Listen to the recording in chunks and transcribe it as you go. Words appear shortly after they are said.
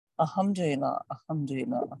Alhamdulillah,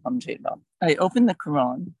 alhamdulillah, alhamdulillah. I opened the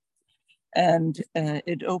Quran and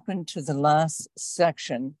it opened to the last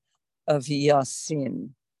section of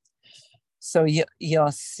Yasin. So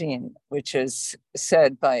Yasin, which is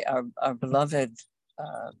said by our beloved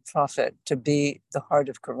Prophet to be the heart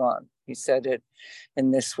of Quran. He said it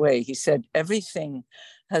in this way. He said, everything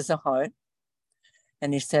has a heart.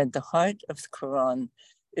 And he said, the heart of the Quran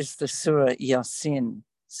is the Surah Yasin.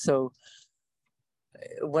 So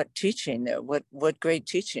what teaching there? What great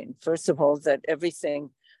teaching. First of all, that everything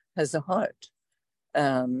has a heart.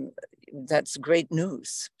 That's great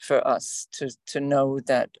news for us to know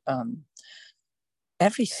that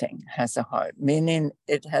everything has a heart, meaning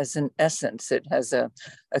it has an essence, it has a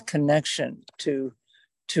connection to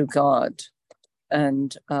God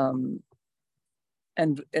and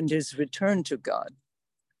is returned to God,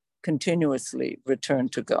 continuously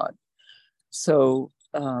returned to God. So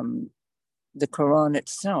the Quran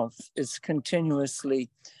itself is continuously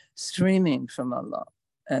streaming from Allah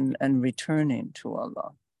and returning to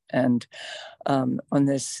Allah. And on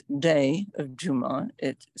this day of Juma,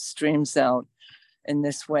 it streams out in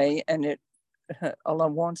this way, and Allah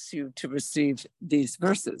wants you to receive these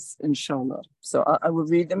verses, inshallah. So I will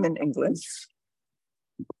read them in English.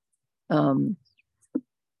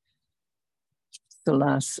 The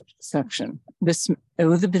last section.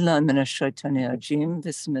 A'udhu billahi minash shaitani rajim.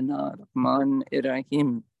 Bismillah ar-Rahman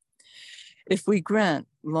ar-Rahim. If we grant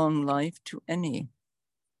long life to any,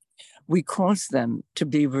 we cause them to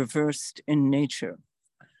be reversed in nature.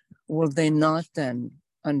 Will they not then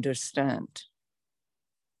understand?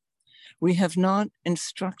 We have not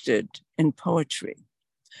instructed in poetry,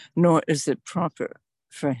 nor is it proper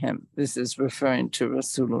for him. This is referring to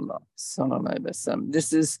Rasulullah sallallahu alaihi wasallam.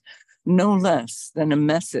 This is no less than a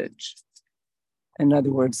message. In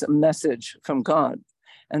other words, a message from God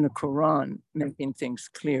and the Quran making things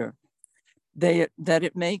clear. That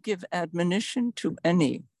it may give admonition to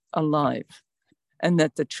any alive, and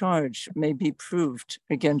that the charge may be proved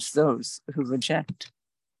against those who reject.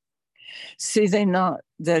 See they not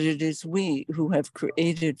that it is we who have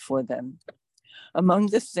created for them, among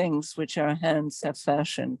the things which our hands have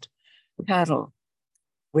fashioned, cattle,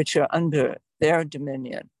 which are under their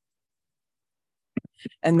dominion,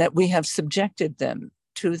 and that we have subjected them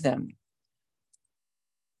to them.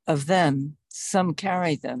 Of them, some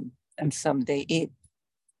carry them, and some they eat.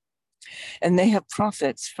 And they have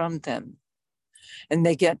profits from them, and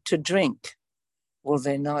they get to drink. Will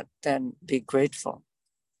they not then be grateful?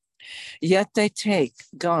 Yet they take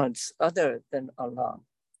gods other than Allah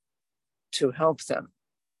to help them.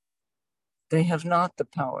 They have not the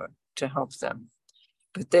power to help them,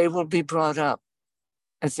 but they will be brought up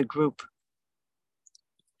as a group.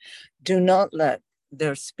 Do not let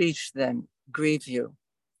their speech then grieve you.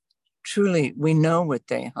 Truly, we know what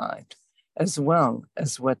they hide, as well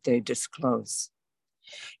as what they disclose.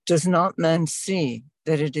 Does not man see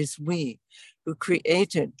that it is we who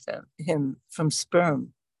created him from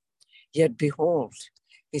sperm? Yet behold,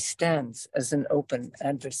 he stands as an open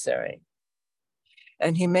adversary.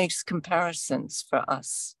 And he makes comparisons for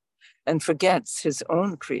us and forgets his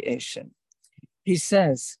own creation. He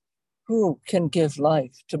says, who can give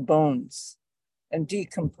life to bones and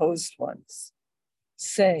decomposed ones?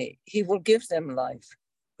 Say, he will give them life,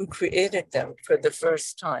 who created them for the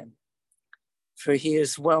first time. For he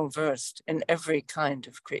is well versed in every kind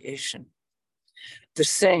of creation. The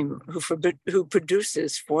same who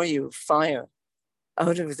produces for you fire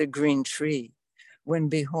out of the green tree, when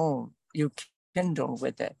behold, you kindle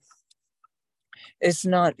with it. Is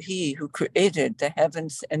not he who created the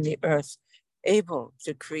heavens and the earth able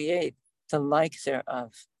to create the like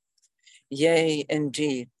thereof? Yea,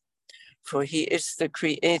 indeed, for he is the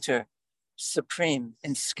creator, supreme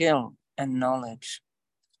in skill and knowledge.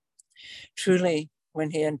 Truly,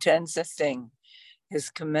 when he intends a thing, his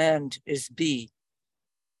command is be,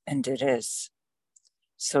 and it is.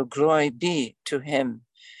 So glory be to him,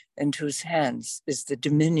 in whose hands is the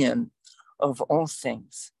dominion of all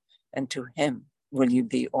things, and to him will you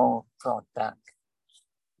be all brought back.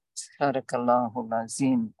 Sadaqallahu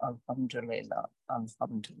al-Azim. Alhamdulillah,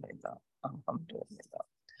 alhamdulillah, alhamdulillah.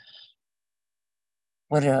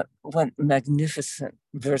 What magnificent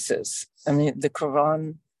verses. I mean, the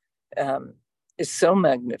Quran is so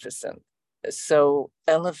magnificent, so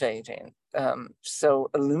elevating, so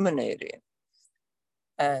illuminating.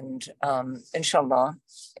 And inshallah,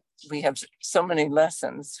 we have so many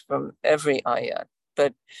lessons from every ayat,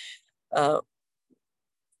 but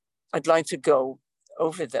I'd like to go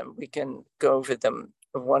over them. We can go over them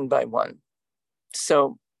one by one.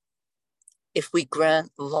 So if we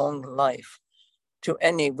grant long life to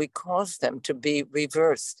any, we cause them to be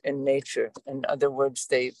reversed in nature. In other words,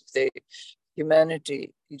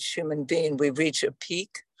 humanity, each human being, we reach a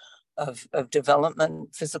peak of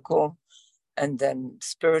development, physical, and then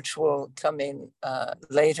spiritual coming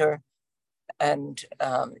later. And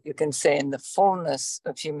you can say in the fullness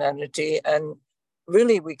of humanity. And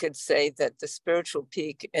really, we could say that the spiritual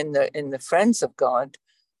peak in the friends of God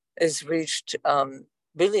is reached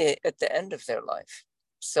really at the end of their life.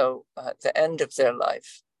 So the end of their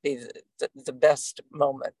life be the best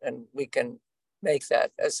moment, and we can make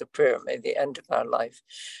that as a prayer. May the end of our life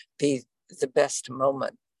be the best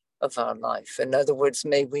moment of our life. In other words,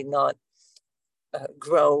 may we not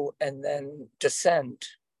grow and then descend.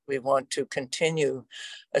 We want to continue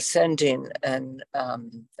ascending and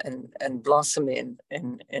blossoming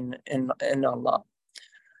in Allah.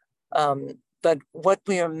 But what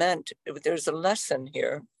we are meant, there's a lesson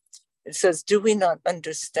here. It says, do we not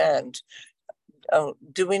understand?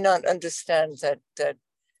 Do we not understand that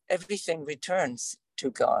everything returns to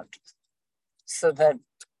God? So that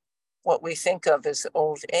what we think of as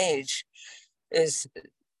old age is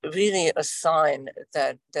really a sign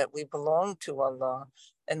that we belong to Allah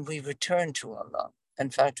and we return to Allah. In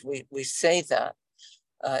fact, we say that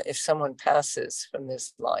if someone passes from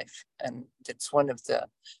this life, and it's one of the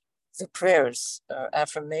prayers or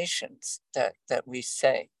affirmations that we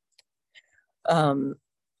say.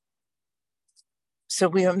 So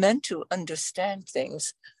we are meant to understand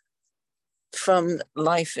things from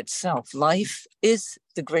life itself. Life is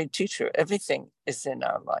the great teacher. Everything is in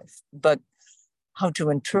our life, but how to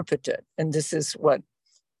interpret it. And this is what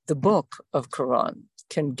the book of Quran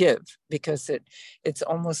can give, because it's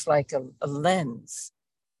almost like a lens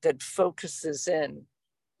that focuses in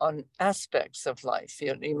on aspects of life.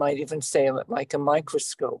 You might even say it like a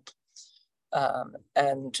microscope.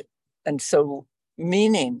 And so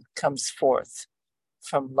meaning comes forth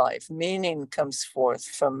from life. Meaning comes forth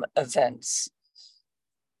from events.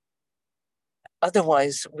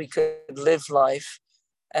 Otherwise, we could live life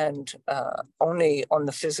and only on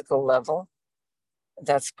the physical level.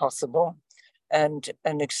 That's possible. And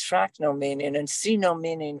extract no meaning and see no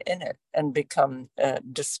meaning in it and become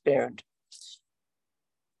despaired.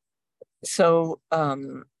 So,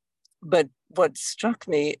 but what struck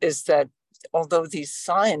me is that although these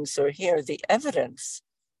signs are here, the evidence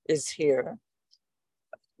is here.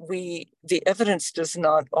 The evidence does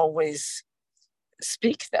not always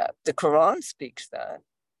speak that. The Quran speaks that.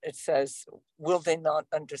 It says, will they not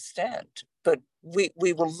understand? But we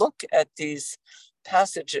will look at these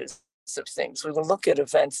passages of things, we will look at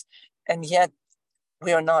events, and yet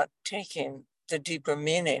we are not taking the deeper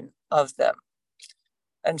meaning of them.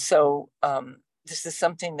 And so this is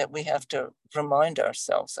something that we have to remind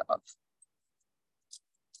ourselves of.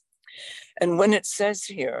 And when it says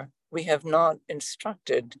here, we have not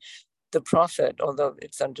instructed the Prophet, although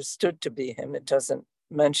it's understood to be him, it doesn't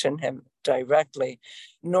mention him directly,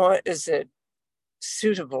 nor is it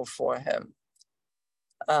suitable for him.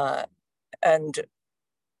 And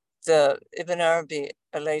the Ibn Arabi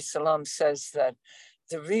alayhi salam says that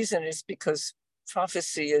the reason is because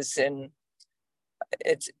prophecy is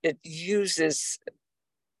it uses,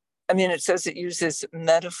 I mean, it says it uses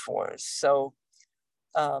metaphors. So,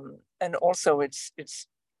 and also it's,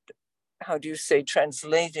 how do you say,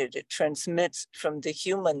 translated, it transmits from the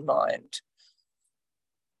human mind.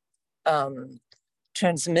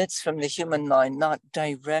 Transmits from the human mind, not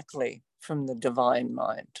directly from the divine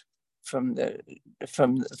mind, from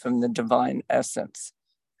the divine essence.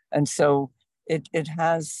 And so it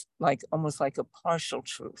has like almost like a partial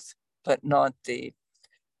truth, but not the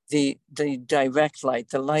direct light.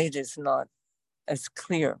 The light is not as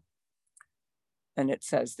clear. And it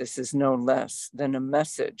says this is no less than a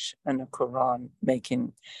message and a Quran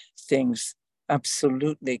making things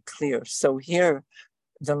absolutely clear. So here,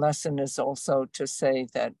 the lesson is also to say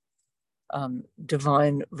that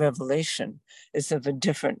divine revelation is of a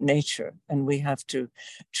different nature, and we have to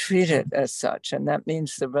treat it as such. And that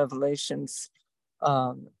means the revelations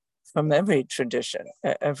from every tradition,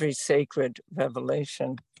 every sacred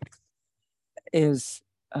revelation is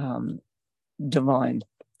divine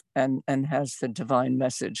and has the divine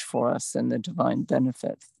message for us and the divine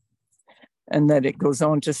benefit. And that it goes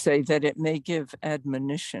on to say that it may give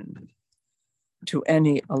admonition to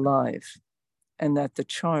any alive, and that the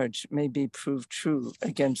charge may be proved true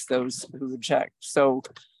against those who reject. So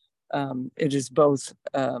it is both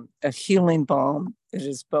a healing balm, it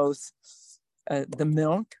is both the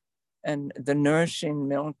milk and the nourishing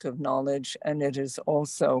milk of knowledge, and it is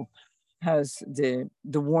also has the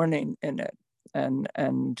warning in it, and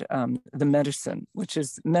the medicine, which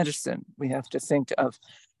is medicine. We have to think of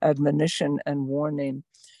admonition and warning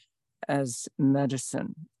as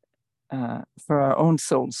medicine for our own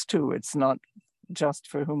souls too. It's not just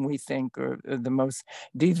for whom we think are the most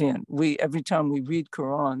deviant. Every time we read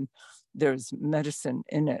Quran, there's medicine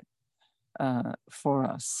in it for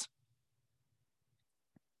us.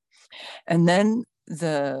 And then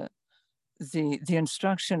the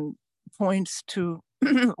instruction points to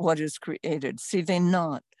what is created. See they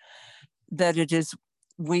not that it is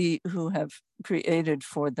we who have created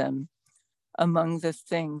for them among the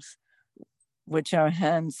things which our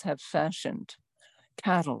hands have fashioned,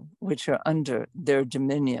 cattle which are under their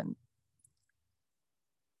dominion.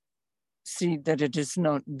 See that it is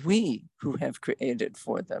not we who have created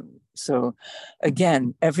for them. So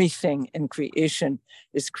again, everything in creation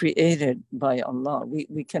is created by Allah.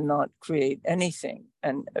 We cannot create anything.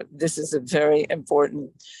 And this is a very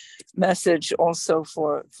important message also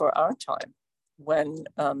for our time, when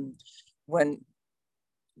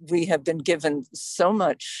we have been given so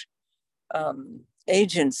much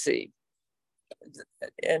agency,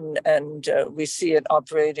 and we see it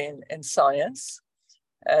operating in science,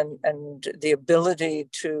 and the ability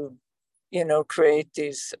to, create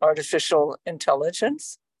these artificial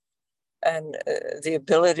intelligence, and the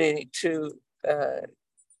ability to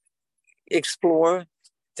explore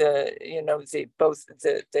both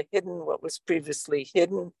the hidden, what was previously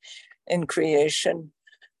hidden in creation,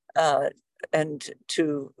 and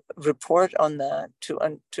to report on that, to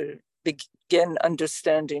begin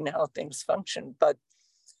understanding how things function. But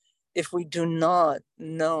if we do not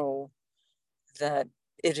know that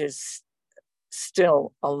it is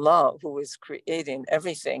still Allah who is creating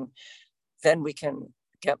everything, then we can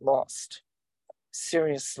get lost,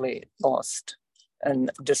 seriously lost,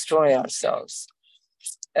 and destroy ourselves.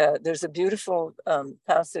 There's a beautiful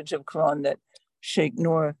passage of Quran that Sheikh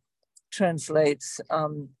Noor translates,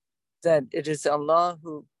 that it is Allah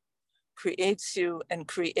who creates you and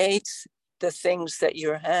creates the things that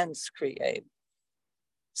your hands create.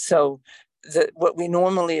 So what we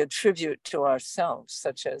normally attribute to ourselves,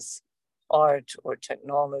 such as art or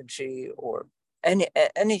technology or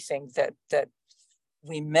anything that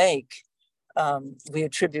we make, we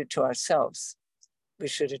attribute to ourselves. We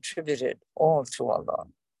should attribute it all to Allah,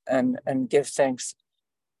 and give thanks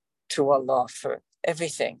to Allah for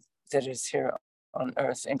everything that is here on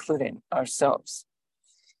earth, including ourselves.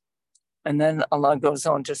 And then Allah goes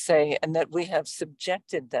on to say, and that we have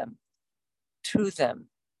subjected them, to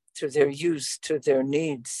their use, to their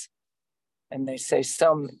needs. And they say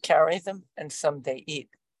some carry them and some they eat.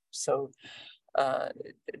 So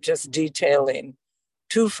just detailing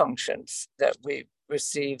two functions that we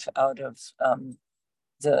receive out of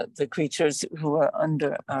the creatures who are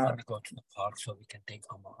under. I want to go to the park so we can take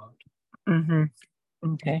Amma out. Mm-hmm.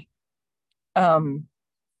 Okay.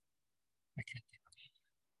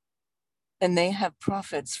 And they have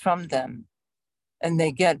profits from them, and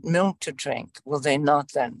they get milk to drink. Will they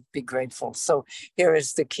not then be grateful? So here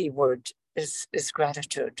is the key word, is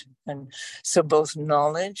gratitude. And so both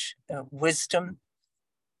knowledge, wisdom,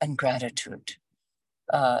 and gratitude,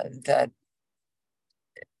 that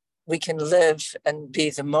we can live and be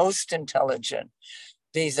the most intelligent,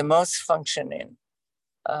 be the most functioning.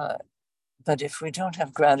 But if we don't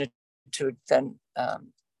have gratitude, then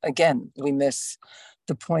again, we miss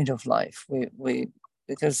the point of life.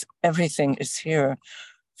 Because everything is here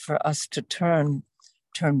for us to turn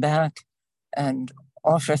back and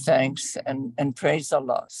offer thanks and praise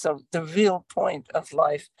Allah. So the real point of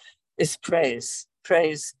life is praise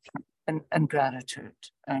and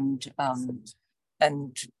gratitude, and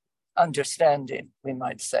understanding, we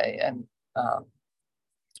might say, and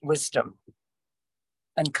wisdom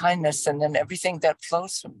and kindness, and then everything that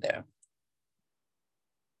flows from there.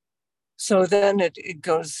 So then it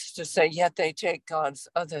goes to say, yet they take gods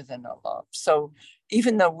other than Allah. So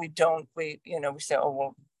even though we say, oh,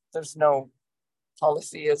 well, there's no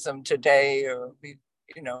polytheism today, or we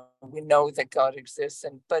know that God exists,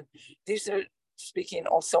 but these are speaking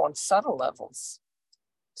also on subtle levels.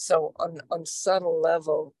 So on subtle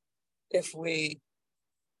level, if we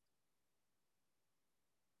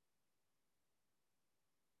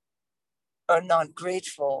are not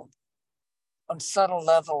grateful, on subtle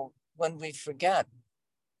level, when we forget,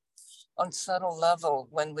 on subtle level,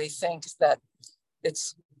 when we think that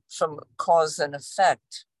it's from cause and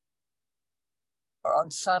effect, or on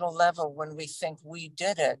subtle level, when we think we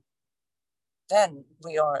did it, then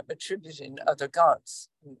we are attributing other gods,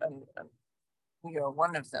 and we are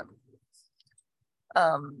one of them.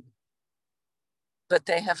 But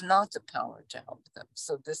they have not the power to help them.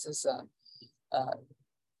 So this is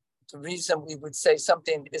the reason we would say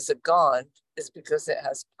something is a god is because it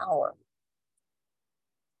has power.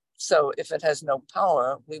 So if it has no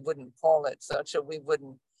power, we wouldn't call it such, or we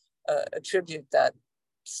wouldn't attribute that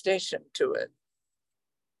station to it.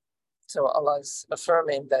 So Allah's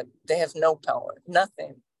affirming that they have no power.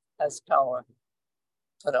 Nothing has power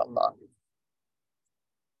but Allah.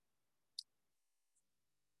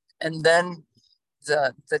 And then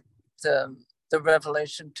the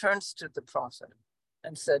revelation turns to the Prophet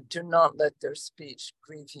and said, do not let their speech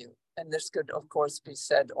grieve you. And this could, of course, be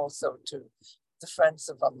said also to the friends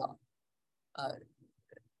of Allah,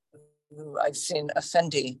 who I've seen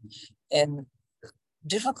offending in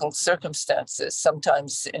difficult circumstances,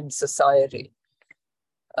 sometimes in society,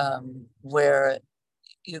 where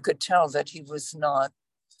you could tell that he was not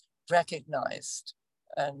recognized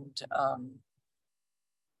and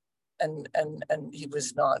he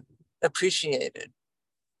was not appreciated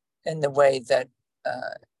in the way that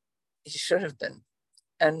he should have been.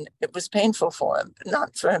 And it was painful for him,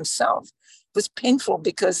 not for himself. It was painful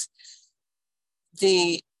because of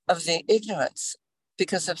the ignorance,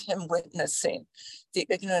 because of him witnessing the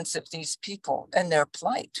ignorance of these people and their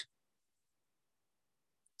plight.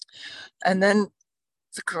 And then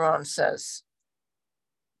the Quran says,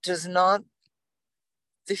 does not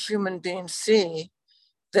the human being see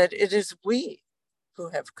that it is we who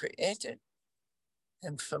have created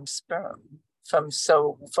him from sperm, from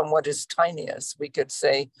what is tiniest, we could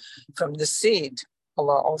say from the seed.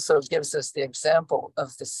 Allah also gives us the example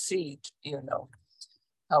of the seed,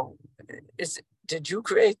 did you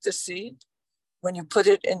create the seed? When you put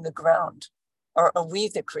it in the ground, or are we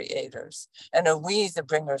the creators? And are we the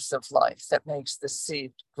bringers of life that makes the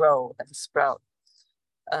seed grow and sprout?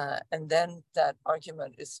 And then that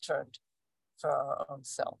argument is turned for our own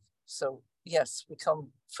self. So yes, we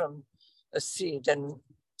come from a seed and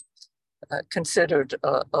considered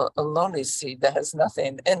a lowly seed that has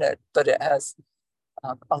nothing in it, but it has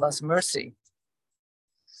Allah's mercy.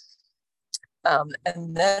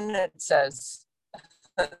 And then it says,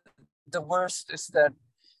 the worst is that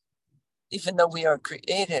even though we are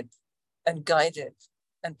created and guided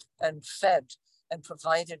and fed and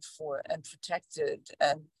provided for and protected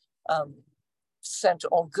and sent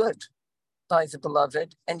all good by the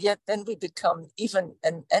beloved, and yet then we become even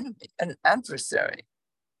an enemy, an adversary.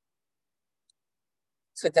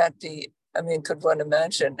 Could that be, could one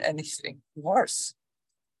imagine anything worse?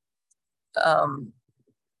 And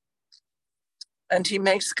he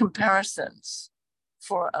makes comparisons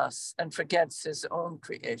for us and forgets his own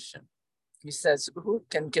creation. He says, who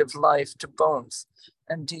can give life to bones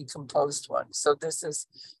and decomposed ones? So this is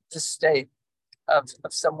the state of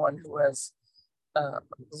someone who has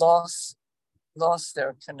lost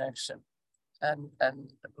their connection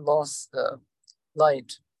and lost the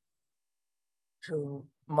light, who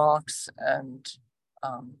mocks and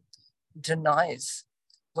denies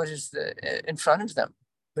what is in front of them,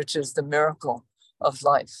 which is the miracle of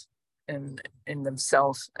life in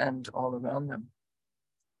themselves and all around them.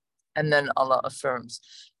 And then Allah affirms,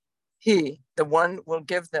 he, the one, will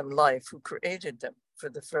give them life who created them for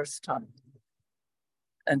the first time.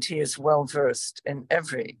 And he is well versed in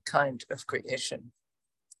every kind of creation.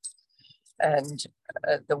 And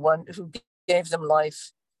the one who gave them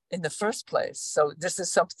life in the first place. So this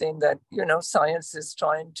is something that, science is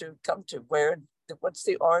trying to come to. What's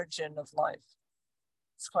the origin of life?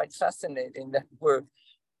 It's quite fascinating that we're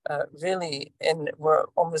we're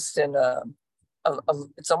almost in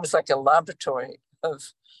it's almost like a laboratory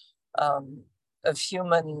of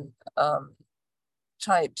human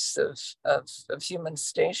types of human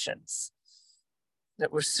stations,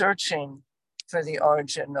 that we're searching for the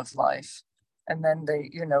origin of life. And then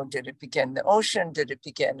did it begin in the ocean? Did it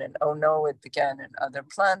begin in, oh no, it began in other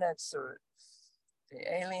planets, or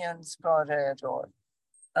the aliens brought it, or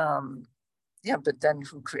but then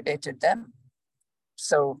who created them?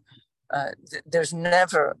 So there's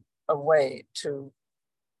never a way to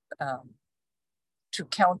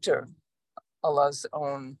counter Allah's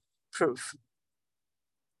own proof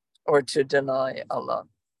or to deny Allah.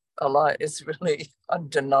 Allah is really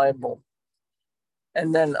undeniable.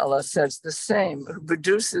 And then Allah says, the same who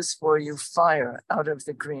produces for you fire out of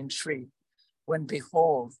the green tree, when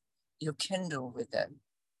behold, you kindle with it.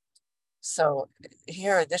 So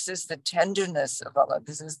here, this is the tenderness of Allah.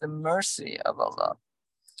 This is the mercy of Allah.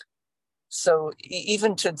 So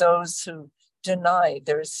even to those who deny,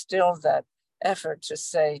 there is still that effort to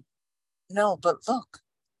say, no, but look,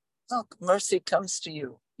 mercy comes to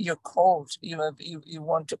you. You're cold. You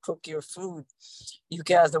want to cook your food. You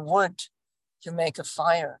gather wood. You make a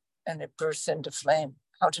fire and it bursts into flame.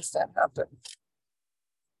 How does that happen?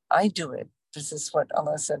 I do it. This is what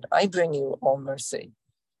Allah said. I bring you all mercy.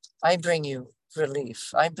 I bring you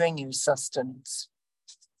relief. I bring you sustenance.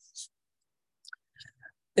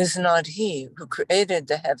 Is not he who created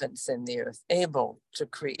the heavens and the earth able to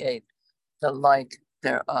create the like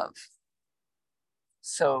thereof?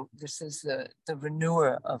 So this is the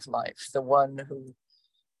renewer of life, the one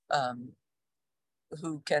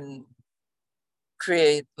who can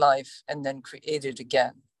create life and then create it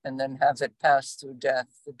again, and then have it pass through death,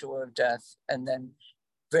 the door of death, and then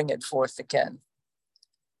bring it forth again.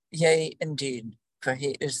 Yea, indeed, for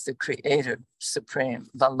he is the creator supreme,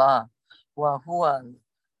 Bala, wa huwa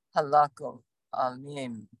halako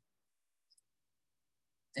alim,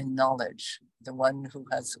 in knowledge, the one who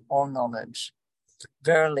has all knowledge.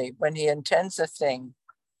 Verily, when he intends a thing,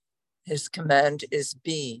 his command is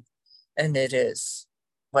be, and it is.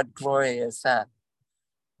 What glory is that?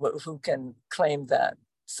 Who can claim that?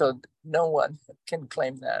 So no one can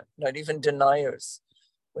claim that, not even deniers.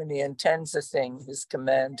 When he intends a thing, his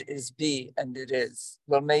command is be, and it is.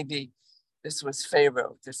 Well, maybe this was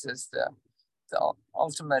Pharaoh. This is the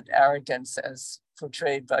ultimate arrogance as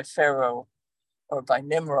portrayed by Pharaoh or by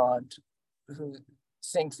Nimrod, who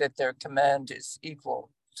think that their command is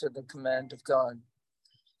equal to the command of God.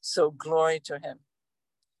 So glory to him,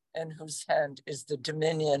 in whose hand is the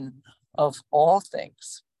dominion of all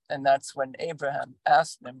things. And that's when Abraham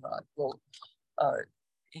asked Nimrod, well,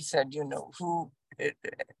 he said,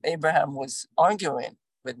 Abraham was arguing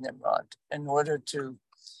with Nimrod in order to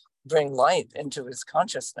bring light into his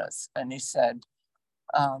consciousness. And he said,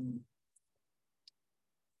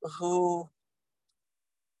 who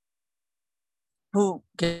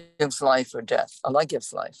gives life or death? Allah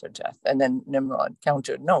gives life or death. And then Nimrod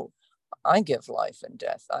countered, no, I give life and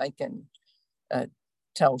death. I can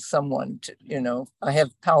tell someone to, I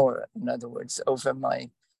have power, in other words, over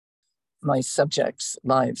my subjects'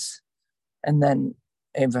 lives. And then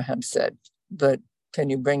Abraham said, but can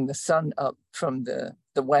you bring the sun up from the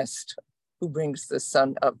west? Who brings the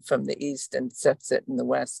sun up from the east and sets it in the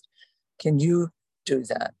west? Can you do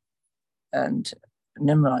that? And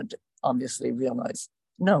Nimrod obviously realized,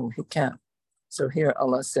 no, he can't. So here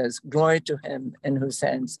Allah says, glory to him in whose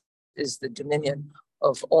hands is the dominion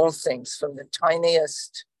of all things, from the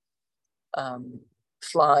tiniest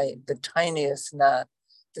fly, the tiniest gnat,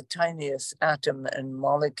 the tiniest atom and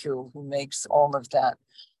molecule, who makes all of that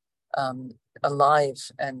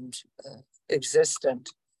alive and existent,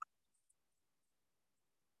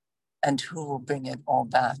 and who will bring it all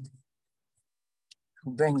back,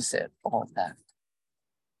 who brings it all back.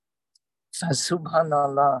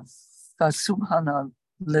 Fasubhanallah, fasubhanallah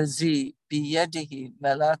lazi biyadihi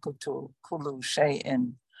malakutu kullu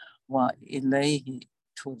shay'in wa ilayhi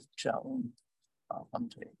turja'un.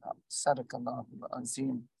 Alhamdulillah. Sadaqallahu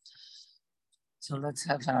azim. So let's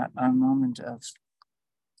have our moment of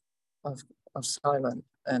silence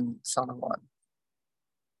and salawat.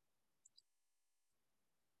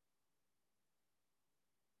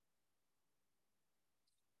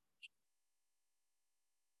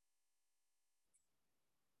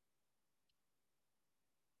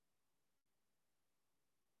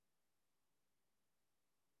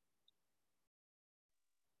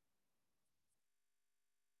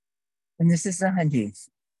 And this is the hadith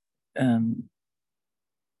to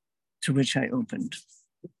which I opened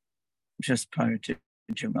just prior to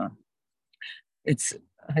Juma. It's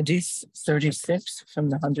hadith 36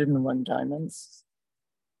 from the 101 Diamonds,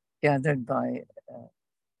 gathered by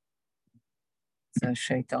the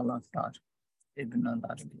Shaykh al-Akbar, Ibn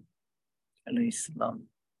al-Arabi, alayhi salam.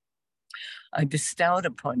 I bestowed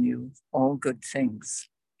upon you all good things.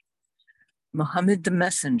 Muhammad the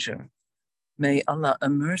Messenger, may Allah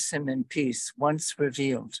immerse him in peace, once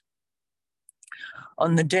revealed.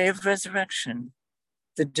 On the day of resurrection,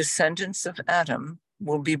 the descendants of Adam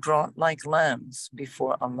will be brought like lambs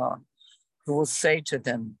before Allah, who will say to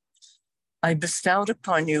them, I bestowed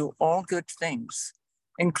upon you all good things,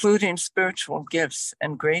 including spiritual gifts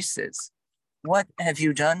and graces. What have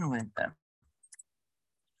you done with them?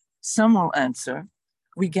 Some will answer,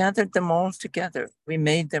 we gathered them all together, we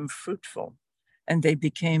made them fruitful, and they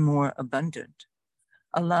became more abundant.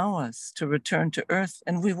 Allow us to return to earth,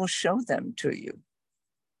 and we will show them to you.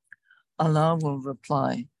 Allah will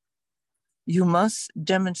reply, you must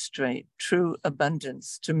demonstrate true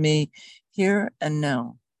abundance to me here and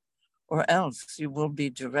now, or else you will be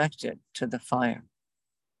directed to the fire.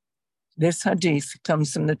 This hadith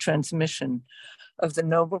comes from the transmission of the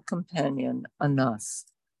noble companion Anas.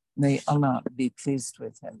 May Allah be pleased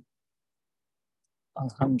with him.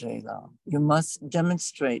 Alhamdulillah. You must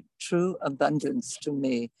demonstrate true abundance to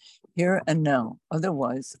me here and now.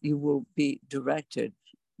 Otherwise, you will be directed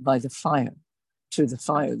by the fire, to the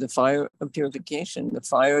fire of purification, the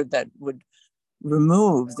fire that would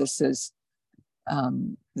remove, this is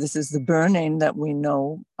This is the burning that we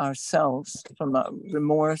know ourselves from a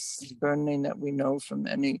remorse, burning that we know from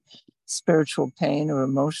any spiritual pain or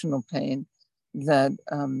emotional pain that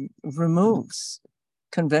removes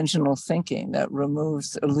conventional thinking, that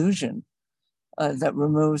removes illusion, that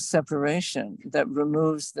removes separation, that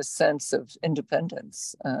removes the sense of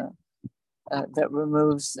independence, that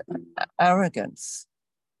removes arrogance.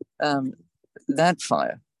 That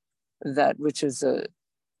fire, that which is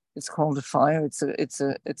it's called a fire. It's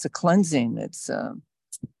a cleansing. It's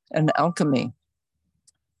an alchemy,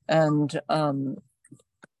 and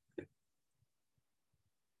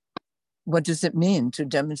what does it mean to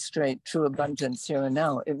demonstrate true abundance here and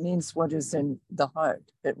now? It means what is in the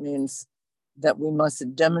heart. It means that we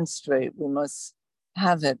must demonstrate. We must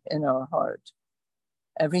have it in our heart.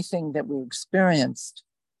 Everything that we experienced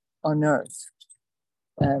on earth,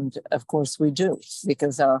 and of course we do,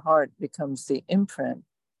 because our heart becomes the imprint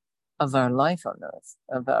of our life on earth,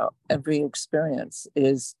 of our every experience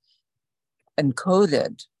is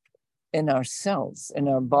encoded in our cells, in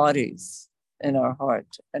our bodies, in our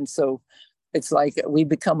heart. And so it's like we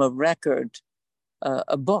become a record,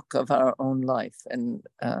 a book of our own life. And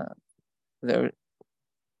we are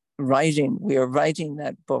writing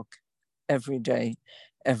that book every day,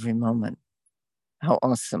 every moment. How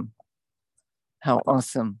awesome. How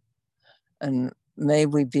awesome. And may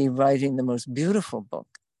we be writing the most beautiful book.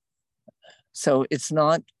 So it's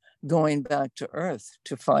not going back to earth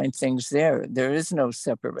to find things there. There is no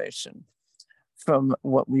separation from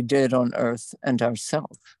what we did on earth and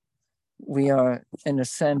ourselves. We are, in a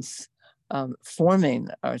sense, forming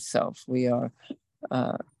ourselves. We are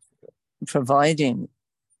providing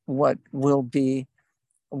what will be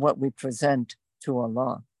what we present to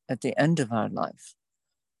Allah at the end of our life.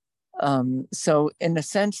 So in a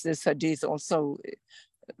sense, this hadith also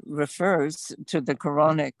refers to the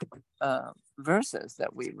Quranic verses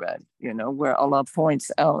that we read, where Allah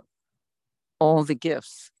points out all the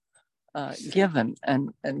gifts given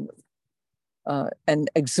and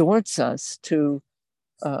exhorts us to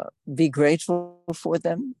be grateful for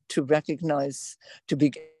them, to recognize,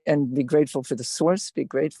 be grateful for the source, be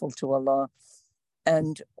grateful to Allah,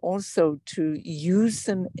 and also to use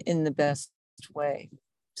them in the best way.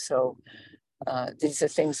 So these are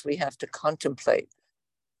things we have to contemplate.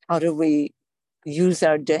 How do we use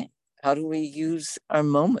our day? How do we use our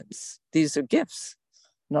moments? These are gifts,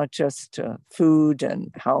 not just food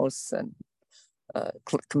and house and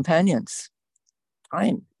companions.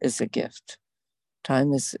 Time is a gift.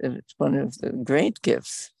 Time is one of the great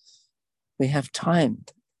gifts. We have time.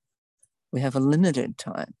 We have a limited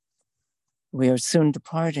time. We are soon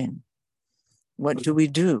departing. What do we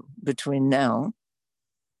do between now,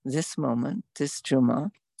 this moment, this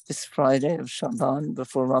Juma, this Friday of Shaban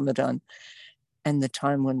before Ramadan, and the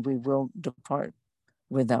time when we will depart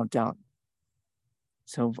without doubt?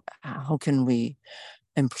 So how can we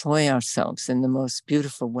employ ourselves in the most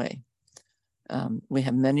beautiful way? We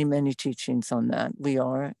have many, many teachings on that. We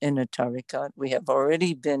are in a tariqat. We have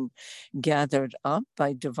already been gathered up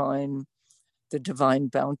by the divine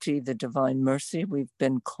bounty, the divine mercy. We've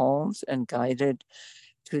been called and guided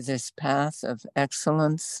to this path of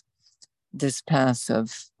excellence, this path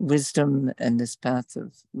of wisdom, and this path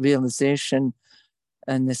of realization,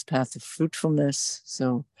 and this path of fruitfulness.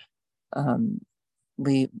 So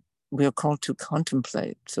we are called to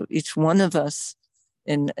contemplate. So each one of us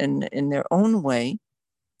in their own way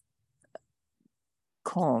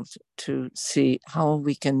called to see how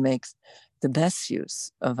we can make the best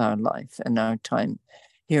use of our life and our time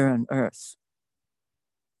here on earth.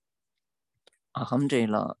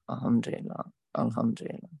 Alhamdulillah, alhamdulillah,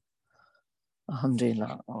 alhamdulillah.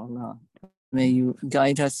 Alhamdulillah, Allah. May you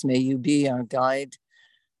guide us, may you be our guide,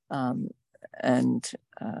 and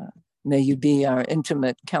may you be our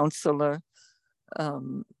intimate counselor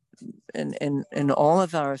in all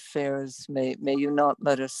of our affairs. May you not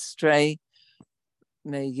let us stray.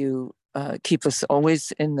 May you keep us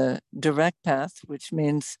always in the direct path, which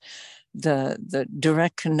means the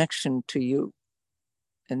direct connection to you,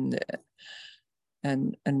 and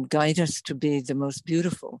guide us to be the most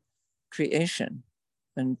beautiful creation,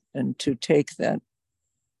 and to take that,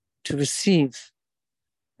 to receive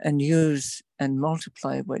and use and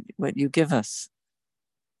multiply what you give us.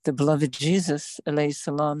 The beloved Jesus, alayhi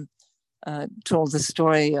salam, told the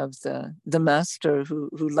story of the master who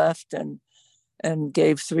left and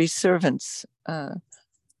gave 3 servants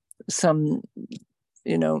some,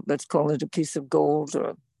 let's call it a piece of gold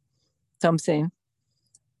or something.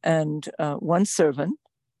 And one servant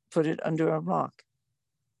put it under a rock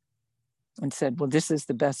and said, well, this is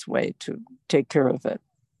the best way to take care of it.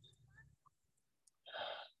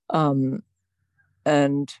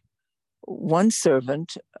 And one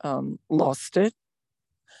servant lost it,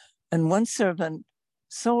 and one servant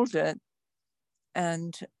sold it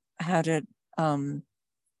and had it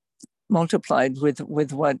multiplied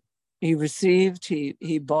with what he received.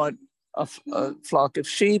 He bought a flock of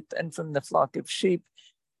sheep, and from the flock of sheep,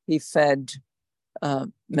 he fed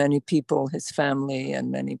many people, his family,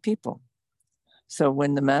 and many people. So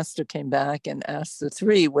when the master came back and asked the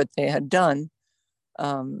three what they had done,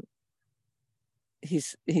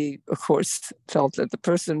 he of course felt that the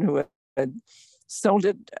person who had sold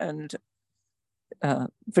it and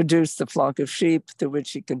produced the flock of sheep to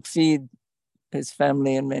which he could feed his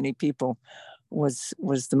family and many people was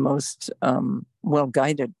the most well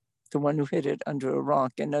guided, the one who hid it under a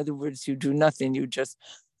rock. In other words, you do nothing, you just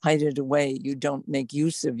hide it away. You don't make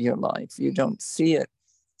use of your life. You don't see it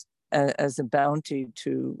as a bounty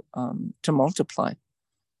to multiply.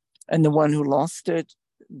 And the one who lost it,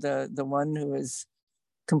 the one who is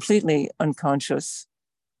completely unconscious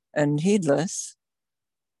and heedless,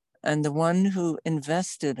 and the one who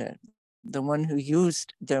invested it, the one who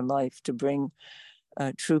used their life to bring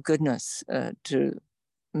true goodness to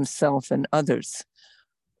himself and others,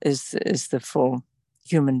 is the full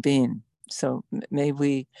human being. So may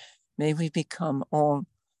we become all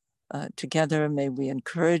together. May we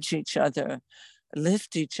encourage each other,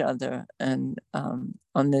 lift each other, and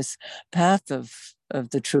on this path of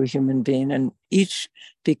the true human being, and each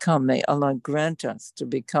become, may Allah grant us to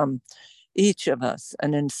become, each of us,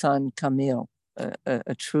 an insan kamil,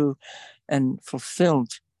 a true and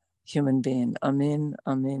fulfilled human being. Amin,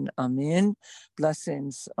 amin, amin.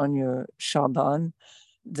 Blessings on your Shaban.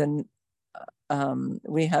 Then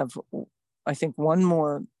we have, I think, one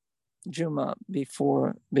more Juma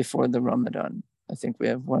before the Ramadan. I think we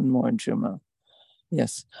have one more Juma.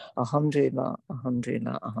 Yes. Alhamdulillah,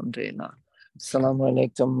 alhamdulillah, alhamdulillah. Assalamu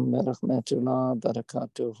alaikum wa rahmatullah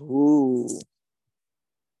barakatuhu.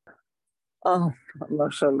 Oh,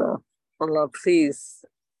 mashallah. Allah, please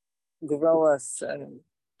grow us and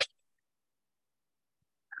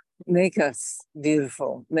make us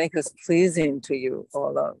beautiful, make us pleasing to you,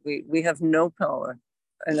 Allah. We have no power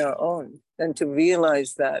in our own. And to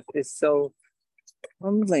realize that is so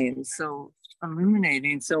humbling, so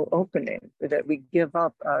illuminating, so opening, that we give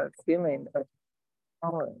up our feeling of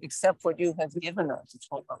power, except what you have given us,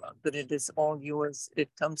 Allah. But it is all yours. It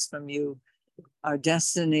comes from you. Our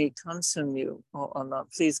destiny comes from you, oh Allah.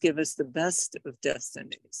 Please give us the best of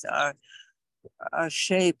destinies. Our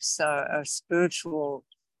shapes, our spiritual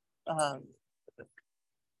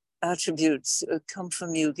attributes come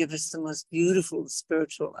from you. Give us the most beautiful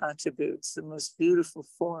spiritual attributes, the most beautiful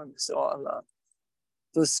forms, oh Allah.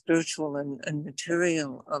 Both spiritual and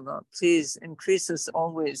material, Allah. Please increase us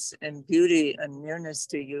always in beauty and nearness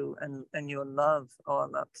to you and your love, oh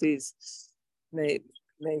Allah. Please, may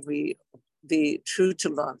we be true to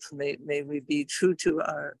love. May we be true to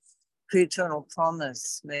our pre-eternal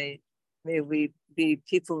promise. May we be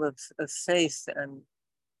people of faith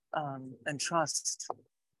and trust.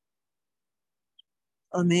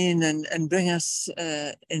 Amen. And bring us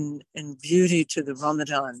in beauty to the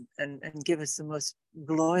Ramadan, and give us the most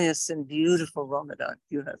glorious and beautiful Ramadan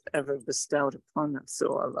you have ever bestowed upon us,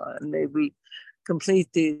 O Allah. And may we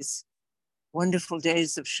complete these wonderful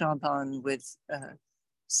days of Shaban with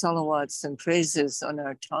salawats and praises on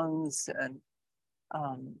our tongues,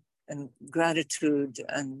 and gratitude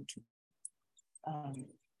and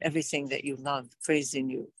everything that you love, praising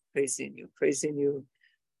you,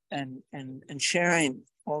 and sharing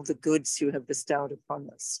all the goods you have bestowed upon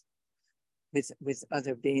us with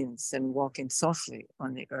other beings, and walking softly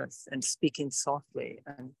on the earth and speaking softly,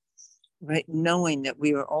 and knowing that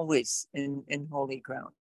we are always in holy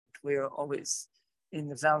ground. We are always in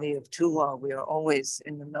the valley of Tuwa. We are always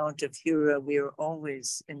in the Mount of Hira. We are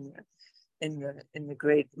always in the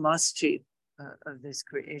great masjid of this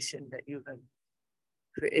creation that you have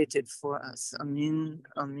created for us. Amin,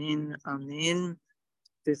 amin, amin.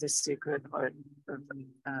 To the Sacred Heart of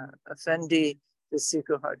Effendi, the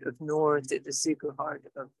Sacred Heart of Noor, to the Sacred Heart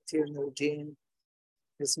of Tir Nurdin,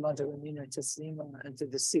 his mother Amina Taslima, and to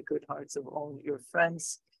the Sacred Hearts of all your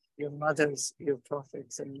friends, your mothers, your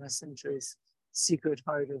prophets and messengers, Sacred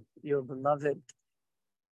Heart of your beloved,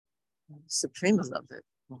 supreme beloved,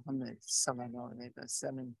 Muhammad Sallallahu Alaihi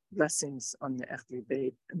Wasallam. Blessings on the Ahlul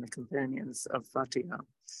Bayt and the companions of Fatiha.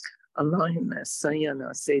 Allahumma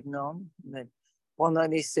sayyana Sayyidina Muhammad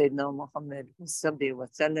وعلى سيدنا محمد صلى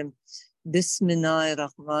وسلم بسم الله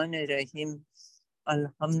الرحمن الرحيم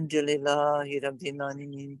الحمد لله رب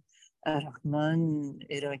العالمين الرحمن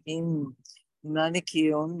الرحيم مالك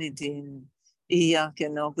يوم الدين إياك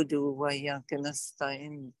نعبد وإياك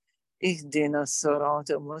نستعين اهدنا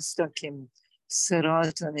الصراط المستقيم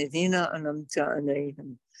صراط الذين أنعمت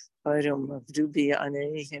عليهم غير المغضوب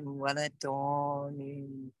عليهم ولا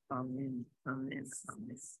الضالين. آمين آمين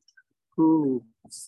آمين.